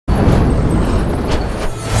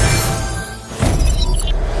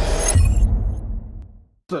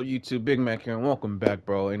What's up, YouTube? Big Mac here, and welcome back,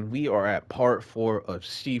 bro. And we are at part 4 of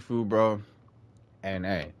Sifu, bro. And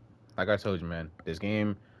hey, like I told you, man, this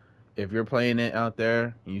game, if you're playing it out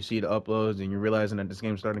there, and you see the uploads, and you're realizing that this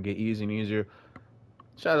game's starting to get easier and easier,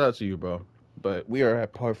 shout out to you, bro. But we are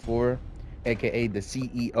at part 4, aka the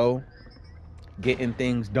CEO, getting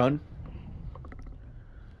things done.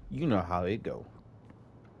 You know how it go.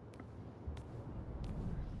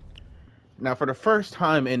 Now, for the first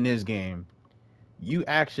time in this game, you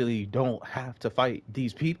actually don't have to fight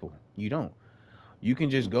these people. You don't. You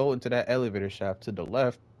can just go into that elevator shaft to the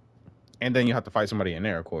left, and then you have to fight somebody in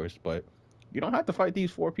there, of course. But you don't have to fight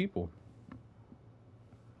these 4 people.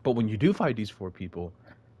 But when you do fight these 4 people,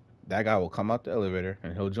 that guy will come out the elevator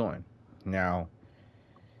and he'll join. Now,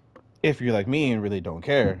 if you're like me and really don't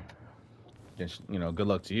care, just good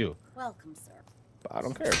luck to you. Welcome, sir. But I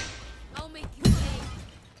don't care. I'll make you pay.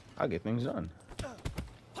 I'll get things done.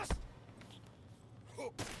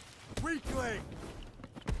 Weakling.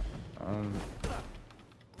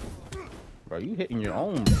 Bro, you hitting your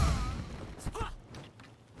own.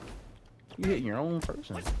 You hitting your own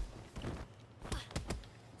person.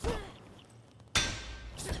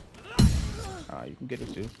 You can get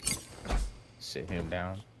it too. Sit him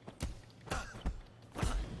down.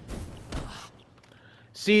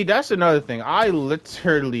 See, that's another thing. I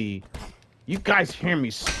literally, you guys hear me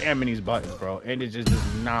spamming these buttons, bro, and it just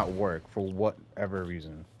does not work for whatever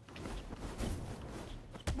reason.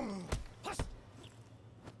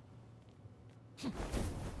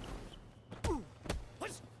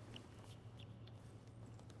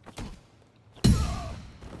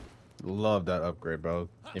 Love that upgrade, bro.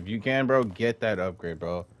 If you can, bro, get that upgrade,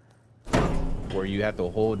 bro. Where you have to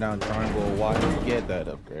hold down triangle a while, get that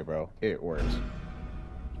upgrade, bro. It works.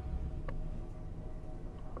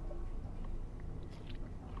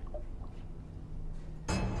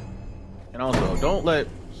 And also, don't let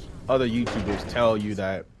other YouTubers tell you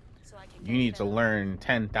that you need to learn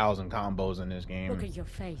 10,000 combos in this game. Look at your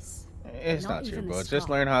face. It's not true, bro. Just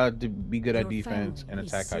learn how to be good at defense and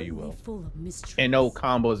attack how you will. And no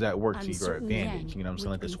combos that work to your advantage. You know what I'm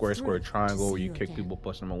saying? Like the square, square, triangle where you kick people,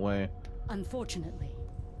 push them away. Unfortunately,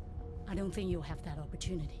 I don't think you'll have that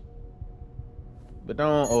opportunity. But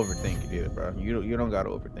don't overthink it either, bro. You don't gotta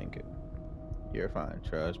overthink it. You're fine.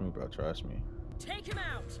 Trust me, bro. Trust me. Take him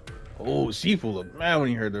out. Oh, Sifu looked mad when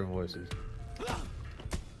he heard their voices.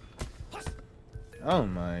 Oh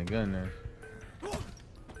my goodness.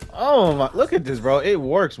 Oh my, look at this, bro. It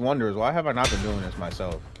works wonders. Why have I not been doing this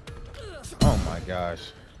myself? Oh my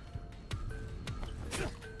gosh.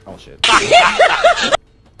 Oh shit. Shit,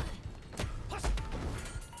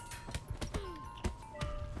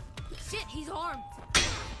 he's armed.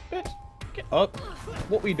 Bitch, get up.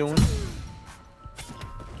 What we doing?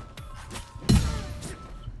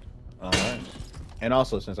 Alright. And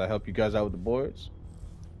also, since I help you guys out with the boards,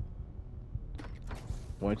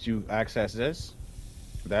 once you access this,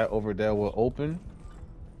 that over there will open,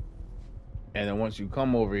 and then once you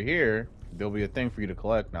come over here, there'll be a thing for you to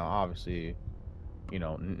collect. Now obviously,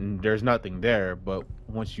 there's nothing there, but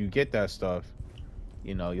once you get that stuff,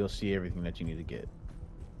 you'll see everything that you need to get.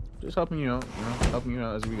 Just helping you out, helping you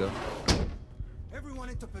out as we go. Everyone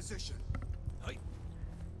into position.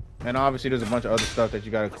 And obviously there's a bunch of other stuff that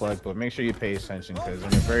you gotta collect, but make sure you pay attention, because in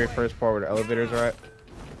the very first part where the elevators are at,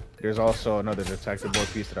 there's also another detector board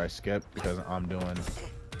piece that I skipped because I'm doing,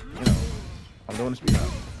 I'm doing the speed run.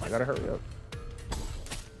 I gotta hurry up.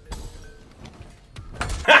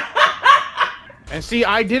 And see,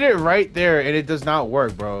 I did it right there, and it does not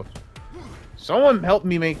work, bro. Someone help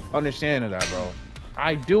me understand that, bro.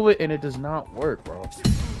 I do it, and it does not work, bro.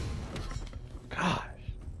 Gosh.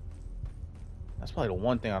 That's probably the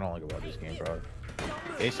one thing I don't like about this game, bro.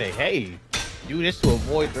 They say, hey, do this to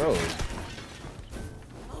avoid throws.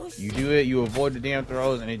 You do it, you avoid the damn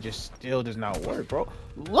throws, and it just still does not work, bro.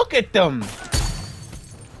 Look at them!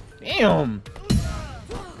 Damn!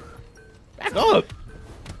 Back up!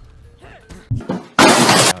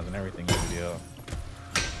 And everything in the video.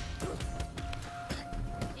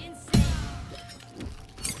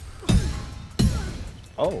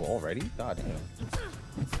 Oh, already? God damn.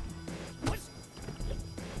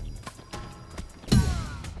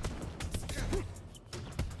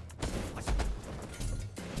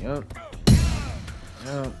 Yep.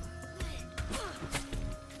 Yep.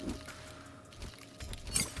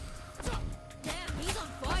 Damn, he's on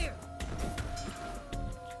fire.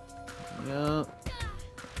 Yep.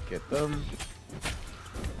 Get them.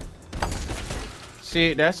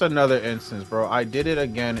 See, that's another instance, bro. I did it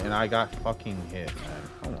again and I got fucking hit, man.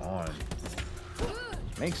 Come on.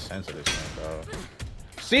 Makes sense of this game, bro.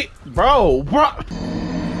 See, bro.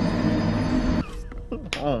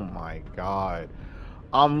 Oh my god.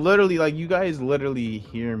 I'm literally like, you guys literally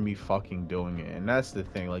hear me fucking doing it, and that's the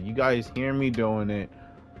thing. Like, you guys hear me doing it.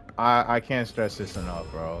 I can't stress this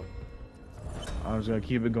enough, bro. I'm just gonna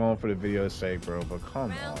keep it going for the video's sake, bro. But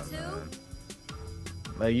come on, man.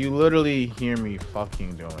 Like, you literally hear me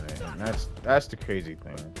fucking doing it, and that's the crazy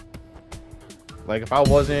thing. Like, if I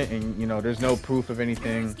wasn't, and you know, there's no proof of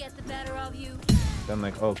anything, then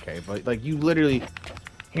like, okay. But like, you literally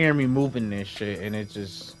hear me moving this shit, and it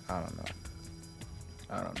just, I don't know.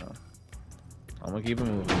 I don't know. I'm gonna keep it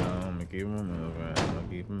moving. I'm gonna keep it moving. I'm gonna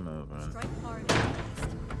keep it moving.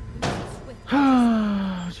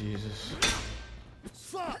 Jesus.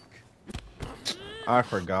 Fuck! I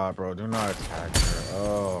forgot, bro. Do not attack her.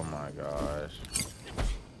 Oh my gosh.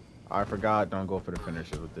 I forgot. Don't go for the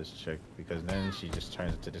finisher with this chick, because then she just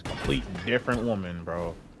turns into this complete different woman,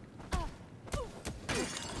 bro.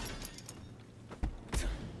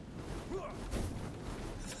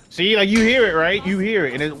 See, like, you hear it, right? You hear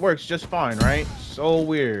it, and it works just fine, right? So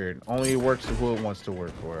weird. Only it works for who it wants to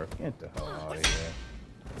work for. Get the hell out of here.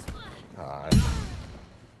 God.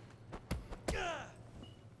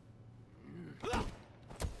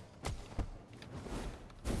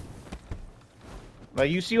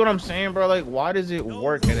 Like, you see what I'm saying, bro? Like, why does it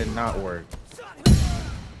work and it not work?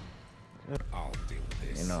 I'll deal with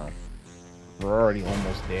this. You know, we're already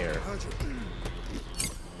almost there.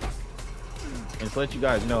 And to let you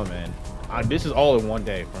guys know, man, this is all in one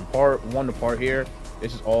day. From part 1 to part here,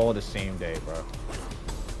 this is all the same day, bro.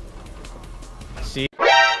 See?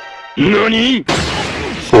 NANI?!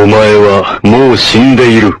 お前はもう死ん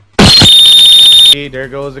でいる。 See, there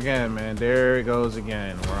it goes again, man. There it goes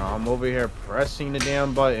again. Where I'm over here pressing the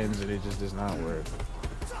damn buttons and it just does not work.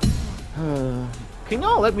 Can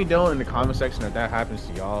y'all let me know in the comment section if that happens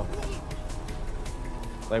to y'all?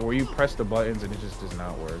 Like, where you press the buttons and it just does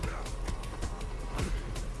not work.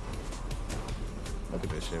 Look at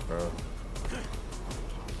this shit, bro.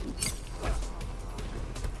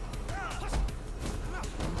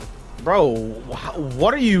 Bro,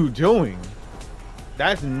 what are you doing?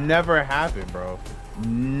 That's never happened, bro.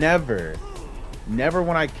 Never. Never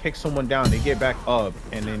when I kick someone down, they get back up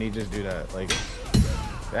and then they just do that. Like,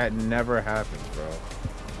 that never happens, bro.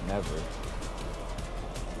 Never.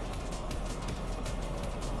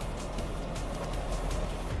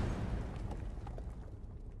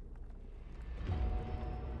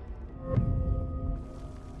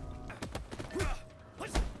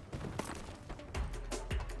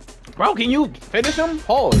 Bro, can you finish him?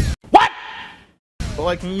 Pause. What? But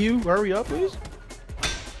like, can you hurry up, please?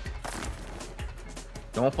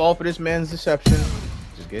 Don't fall for this man's deception.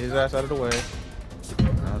 Just get his ass out of the way. You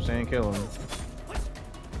know what I'm saying? Kill him.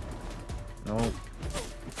 Nope.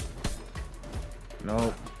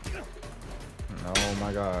 Nope. Oh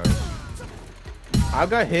my god. I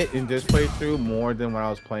got hit in this playthrough more than when I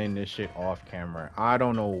was playing this shit off camera. I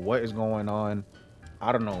don't know what is going on.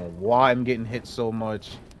 I don't know why I'm getting hit so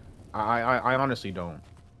much. I honestly don't.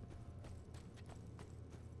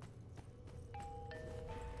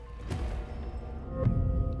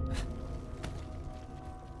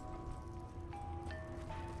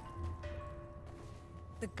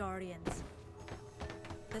 The Guardians.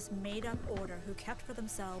 This made-up order who kept for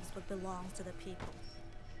themselves what belongs to the people.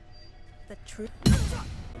 The truth.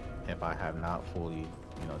 If I have not fully,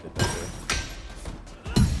 you know, did that.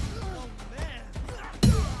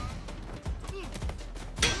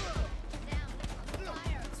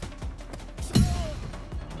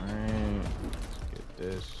 Alright, let's get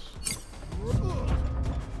this.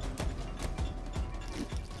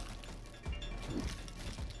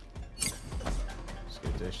 Let's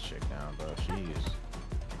get this chick down, bro. She's.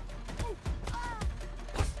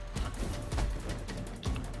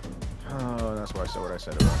 Oh, that's why I said what I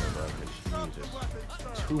said about her, bro. Because she's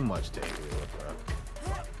just too much to deal with,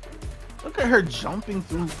 bro. Look at her jumping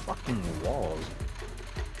through fucking walls.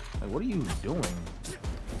 Like, what are you doing?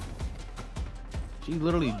 She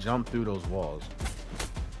literally jumped through those walls.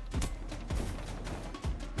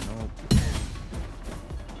 Nope.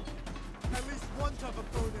 At least one tough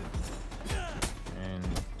opponent. And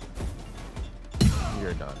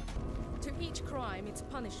you're done. To each crime, its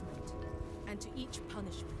punishment, and to each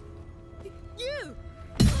punishment, you.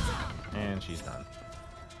 And she's done.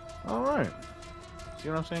 All right. See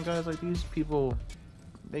what I'm saying, guys? Like, these people,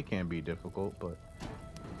 they can be difficult, but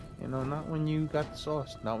you know, not when you got the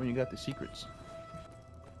sauce, not when you got the secrets.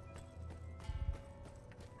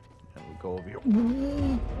 And we go over here.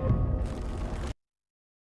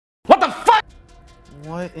 What the fuck?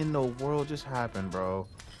 What in the world just happened, bro?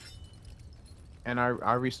 And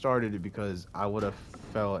I restarted it because I would have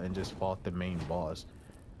fell and just fought the main boss.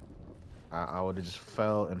 I would have just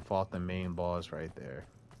fell and fought the main boss right there.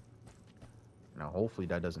 Now, hopefully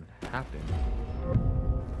that doesn't happen.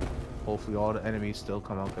 Hopefully all the enemies still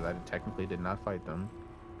come out because I technically did not fight them.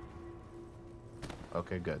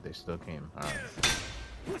 Okay, good. They still came. All right.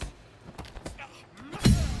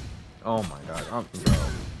 Oh my god. Bro,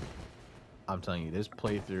 I'm telling you, this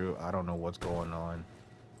playthrough, I don't know what's going on.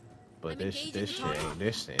 But this shit ain't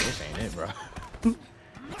this ain't it, bro.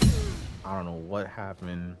 I don't know what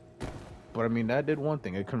happened. But I mean, that did one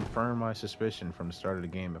thing. It confirmed my suspicion from the start of the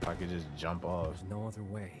game if I could just jump off. There's no other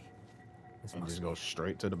way. And just go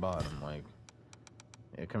straight to the bottom. Like,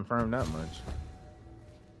 it confirmed that much.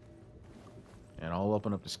 And I'll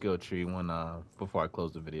open up the skill tree when before I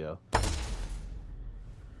close the video.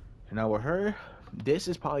 And now with her, this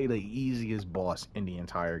is probably the easiest boss in the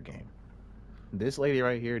entire game. This lady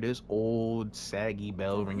right here, this old saggy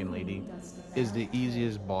bell ringing lady, is the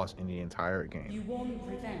easiest boss in the entire game. You want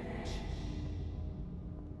revenge.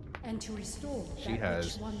 And to restore She that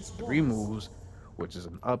has which once 3 was. moves, which is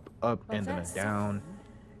an up, up, But and then a that down, suffering,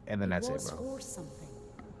 and then that's it, was bro. for something.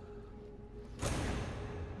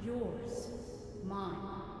 Yours, mine,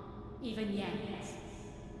 even Yan's.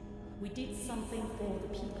 We did something for the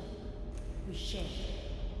people. We shared.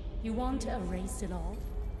 You want to erase it all?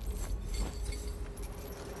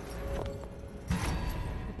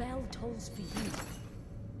 The bell tolls for you.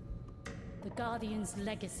 The Guardian's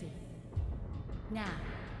legacy. Now,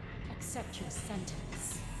 accept your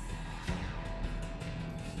sentence.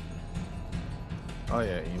 Oh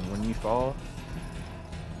yeah, and when you fall,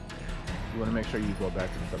 you want to make sure you go back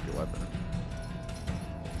and pick up your weapon.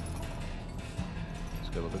 Let's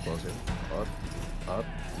get a little bit closer. Up, up,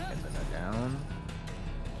 and then down.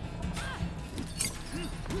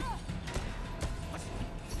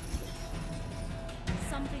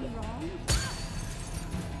 Something wrong?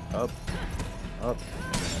 Up, up,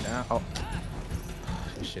 and then down. Oh,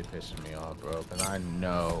 this shit pisses me off, bro, because I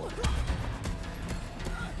know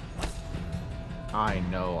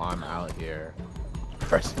I'm out here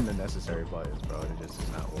pressing the necessary buttons, bro. It just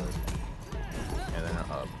does not work. And then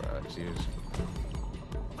up, bro. Jeez.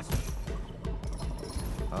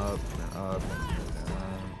 Up and up and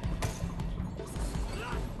down.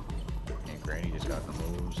 And Granny just got the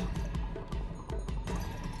moves.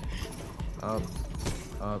 Up,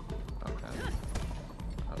 up, okay.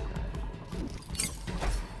 Okay.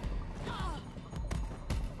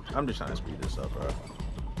 I'm just trying to speed this up, bro.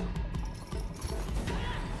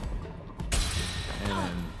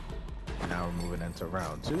 And now we're moving into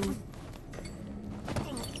round 2.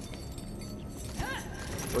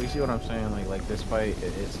 Well, you see what I'm saying? Like this fight,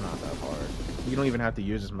 it's not that hard. You don't even have to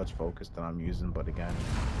use as much focus that I'm using, but again,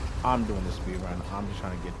 I'm doing the speed run. I'm just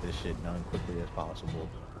trying to get this shit done quickly as possible.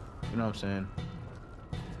 You know what I'm saying?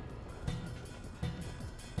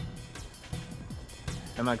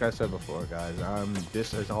 And like I said before, guys,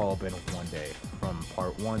 this has all been one day, from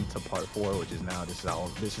part 1 to part 4, which is now. This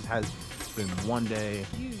has been one day.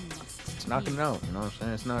 You must It's knocking it out. You know what I'm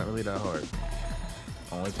saying? It's not really that hard.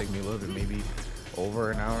 Only take me a little bit, maybe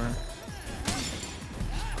over an hour.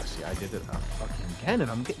 See, I did it fucking again,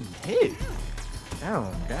 and I'm getting hit.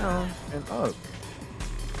 Down, down, and up.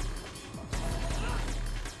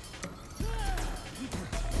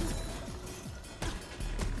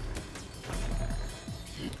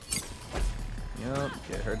 Yup,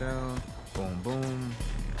 get her down. Boom, boom.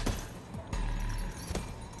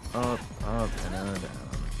 Up, up, and then down.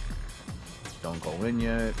 Don't go in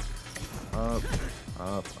yet. Up,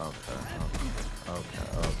 up, okay.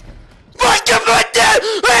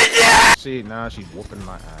 See, now she's whooping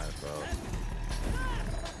my ass, bro.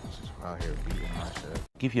 She's out here beating my shit.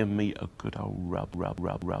 Give your meat a good old rub. Okay,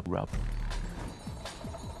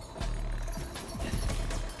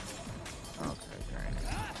 Granny.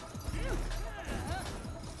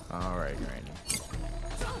 Alright, Granny.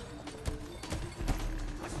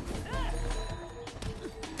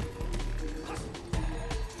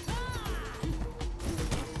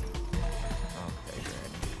 Okay,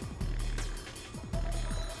 Granny.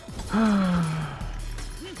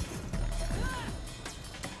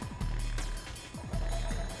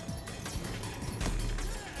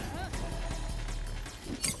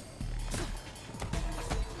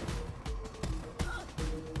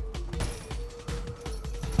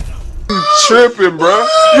 Tripping, bro.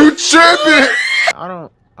 You tripping. I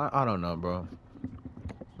don't know, bro.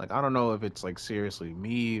 Like, I don't know if it's like seriously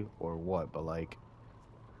me or what, but like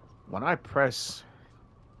when I press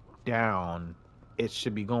down, it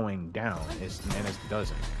should be going down. And it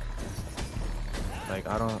doesn't. Like,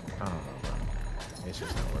 I don't know, bro. It's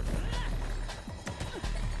just not working.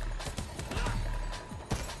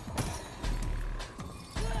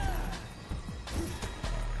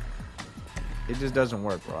 it just doesn't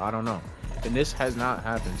work, bro. I don't know. And this has not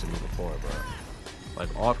happened to me before, bro. Like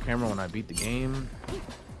off camera when I beat the game,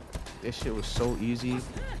 this shit was so easy.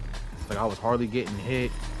 Like I was hardly getting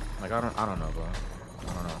hit. Like I don't know, bro.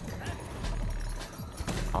 I don't know.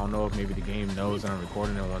 I don't know if maybe the game knows that I'm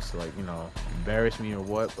recording and wants to, like, you know, embarrass me or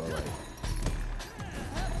what, but like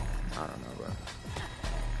I don't know, bro.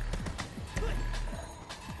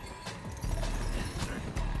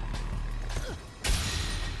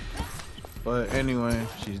 But anyway,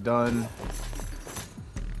 she's done.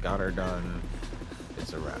 Got her done.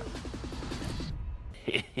 It's a wrap.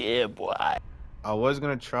 Yeah, boy. I was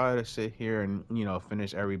gonna try to sit here and, you know,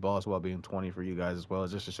 finish every boss while being 20 for you guys as well,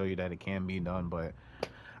 just to show you that it can be done, but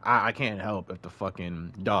I can't help if the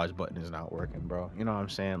fucking dodge button is not working, bro. You know what I'm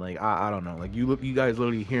saying? Like I don't know. Like you guys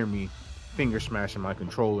literally hear me finger smashing my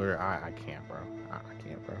controller. I can't, bro. I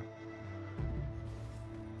can't, bro.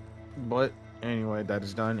 But anyway, that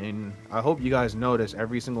is done, and I hope you guys notice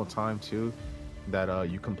every single time too that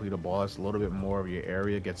you complete a boss, a little bit more of your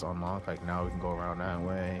area gets unlocked. Like now we can go around that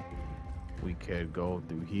way. We could go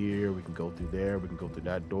through here, we can go through there, we can go through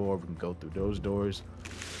that door, we can go through those doors.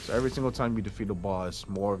 So every single time you defeat a boss,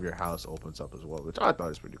 more of your house opens up as well, which I thought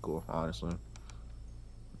was pretty cool, honestly.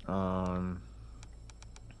 Now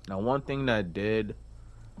one thing that did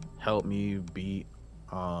help me beat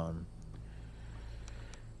what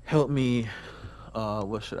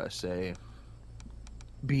should I say,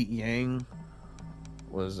 beat Yang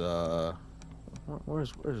was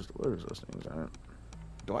where's those things at?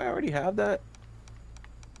 Do I already have that?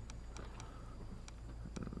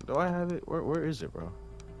 Do I have it? Where is it, bro?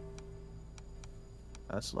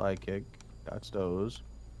 That's slide kick. That's those.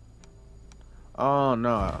 Oh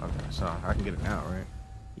no. Okay, so I can get it now, right?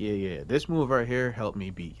 Yeah. This move right here helped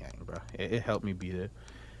me beat Yang, bro. It helped me beat it.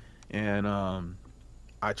 And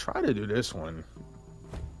I tried to do this one,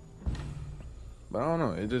 but I don't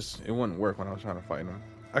know. It wouldn't work when I was trying to fight him.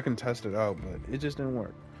 I can test it out, but it just didn't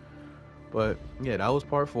work. But yeah, that was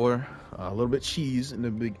part 4. A little bit cheese in the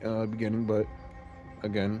beginning, but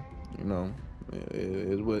again, you know,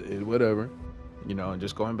 whatever. You know, and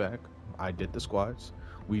just going back, I did the squats,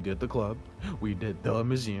 we did the club, we did the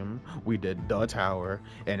museum, we did the tower,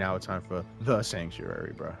 and now it's time for the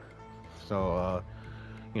sanctuary, bro. So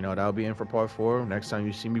you know, that'll be in for part 4. Next time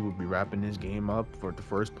you see me, we'll be wrapping this game up for the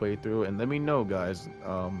first playthrough. And let me know, guys.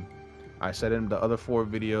 I said in the other 4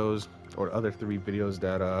 videos, or the other 3 videos,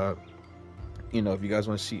 that you know, if you guys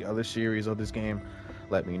want to see other series of this game,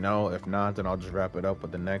 let me know. If not, then I'll just wrap it up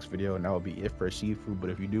with the next video, and that will be it for Sifu. But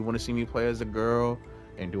if you do want to see me play as a girl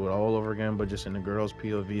and do it all over again, but just in the girl's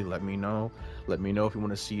POV, let me know. Let me know if you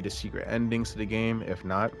want to see the secret endings to the game. If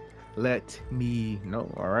not, let me know.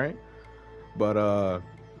 All right. But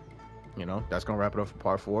you know, that's gonna wrap it up for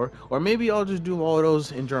part 4. Or maybe I'll just do all of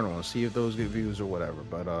those in general and see if those get views or whatever.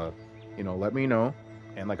 But you know, let me know.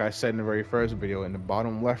 And like I said in the very first video, in the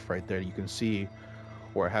bottom left right there, you can see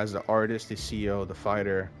where it has the artist, the CEO, the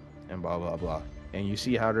fighter, and blah blah blah. And you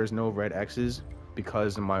see how there's no red X's,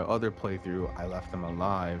 because in my other playthrough I left them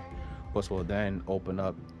alive, which will then open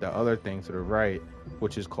up the other thing to the right,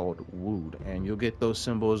 which is called Wood. And you'll get those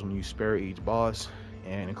symbols when you spare each boss,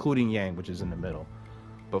 and including Yang, which is in the middle.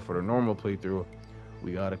 But for the normal playthrough,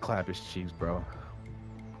 we gotta clap his cheeks, bro.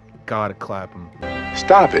 Gotta clap him.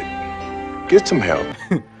 Stop it. Get some help.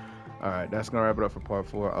 Alright, that's gonna wrap it up for part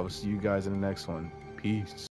 4. I will see you guys in the next one. Peace.